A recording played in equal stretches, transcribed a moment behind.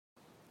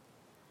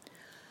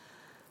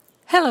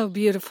Hello,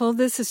 beautiful.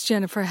 This is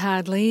Jennifer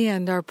Hadley,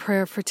 and our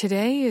prayer for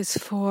today is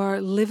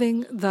for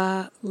living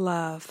the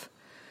love.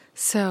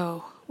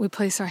 So we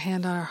place our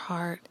hand on our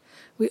heart.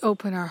 We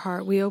open our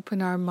heart. We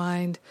open our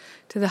mind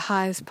to the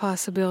highest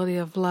possibility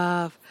of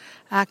love,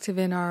 active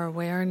in our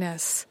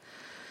awareness.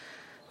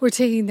 We're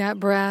taking that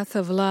breath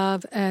of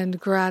love and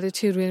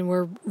gratitude, and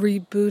we're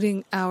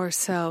rebooting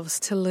ourselves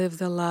to live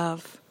the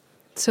love.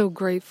 So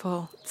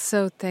grateful,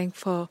 so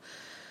thankful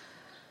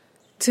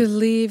to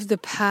leave the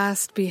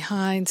past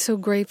behind, so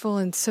grateful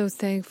and so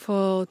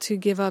thankful to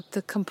give up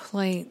the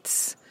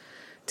complaints,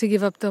 to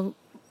give up the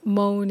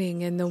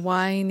moaning and the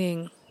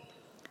whining,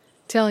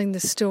 telling the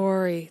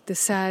story, the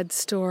sad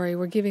story.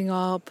 We're giving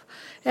up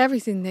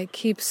everything that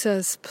keeps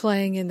us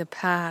playing in the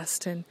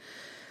past and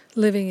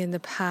living in the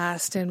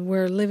past, and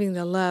we're living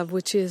the love,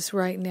 which is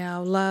right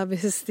now. Love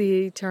is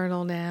the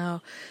eternal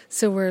now,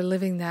 so we're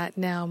living that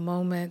now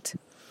moment.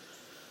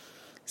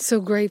 So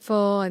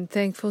grateful and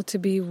thankful to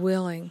be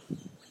willing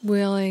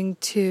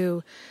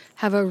to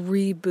have a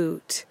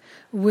reboot,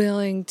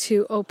 willing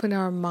to open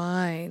our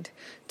mind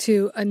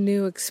to a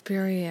new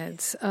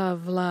experience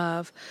of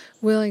love,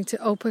 willing to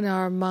open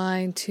our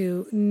mind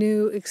to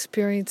new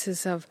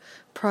experiences of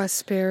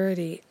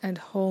prosperity and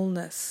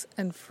wholeness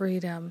and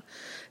freedom.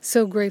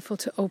 So grateful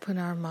to open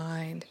our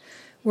mind.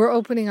 We're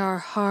opening our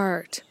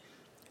heart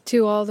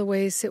to all the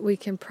ways that we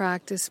can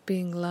practice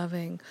being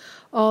loving,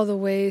 all the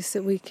ways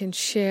that we can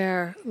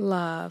share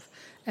love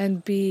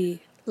and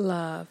be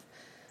love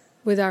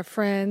with our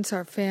friends,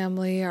 our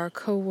family, our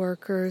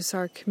co-workers,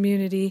 our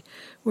community.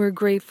 We're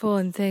grateful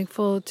and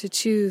thankful to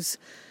choose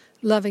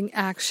loving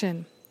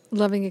action,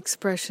 loving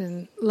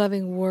expression,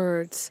 loving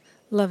words,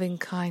 loving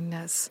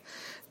kindness.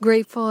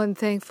 Grateful and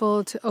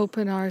thankful to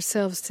open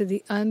ourselves to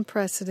the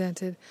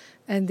unprecedented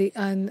and the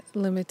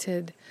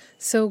unlimited.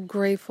 So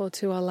grateful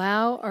to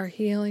allow our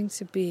healing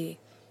to be.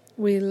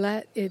 We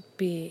let it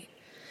be.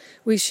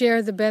 We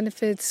share the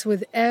benefits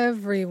with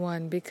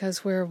everyone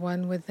because we're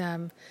one with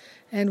them.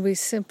 And we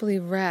simply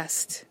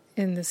rest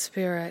in the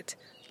Spirit,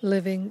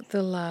 living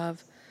the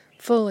love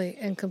fully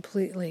and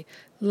completely,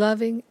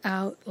 loving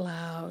out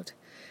loud.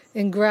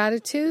 In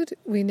gratitude,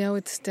 we know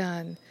it's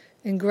done.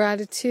 In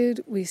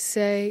gratitude, we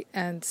say,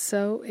 and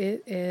so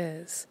it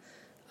is.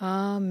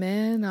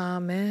 Amen,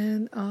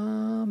 amen,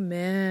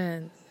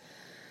 amen.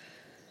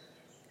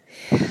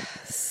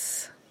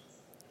 Yes.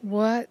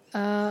 What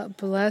a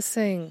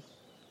blessing.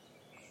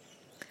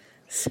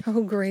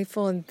 So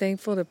grateful and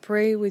thankful to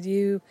pray with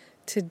you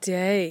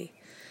today.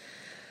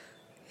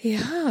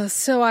 Yeah,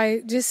 so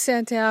I just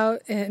sent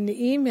out an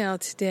email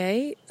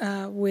today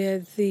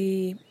with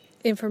the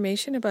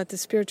information about the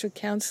spiritual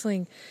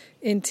counseling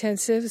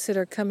intensives that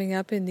are coming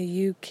up in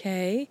the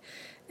UK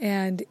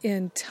and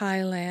in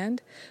Thailand.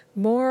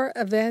 More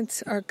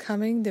events are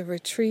coming. The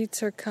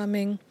retreats are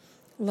coming.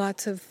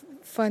 Lots of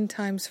fun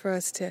times for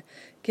us to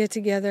get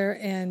together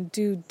and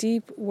do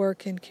deep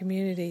work in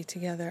community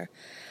together.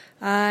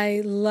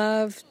 I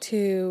love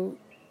to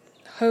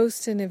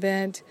host an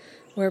event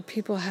where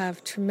people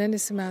have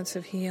tremendous amounts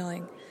of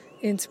healing,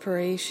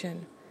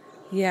 inspiration.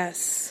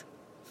 Yes.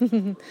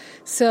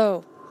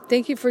 So,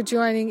 thank you for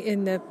joining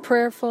in the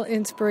prayerful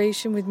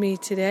inspiration with me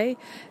today.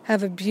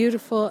 Have a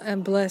beautiful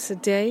and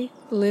blessed day,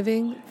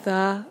 living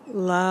the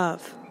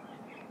love.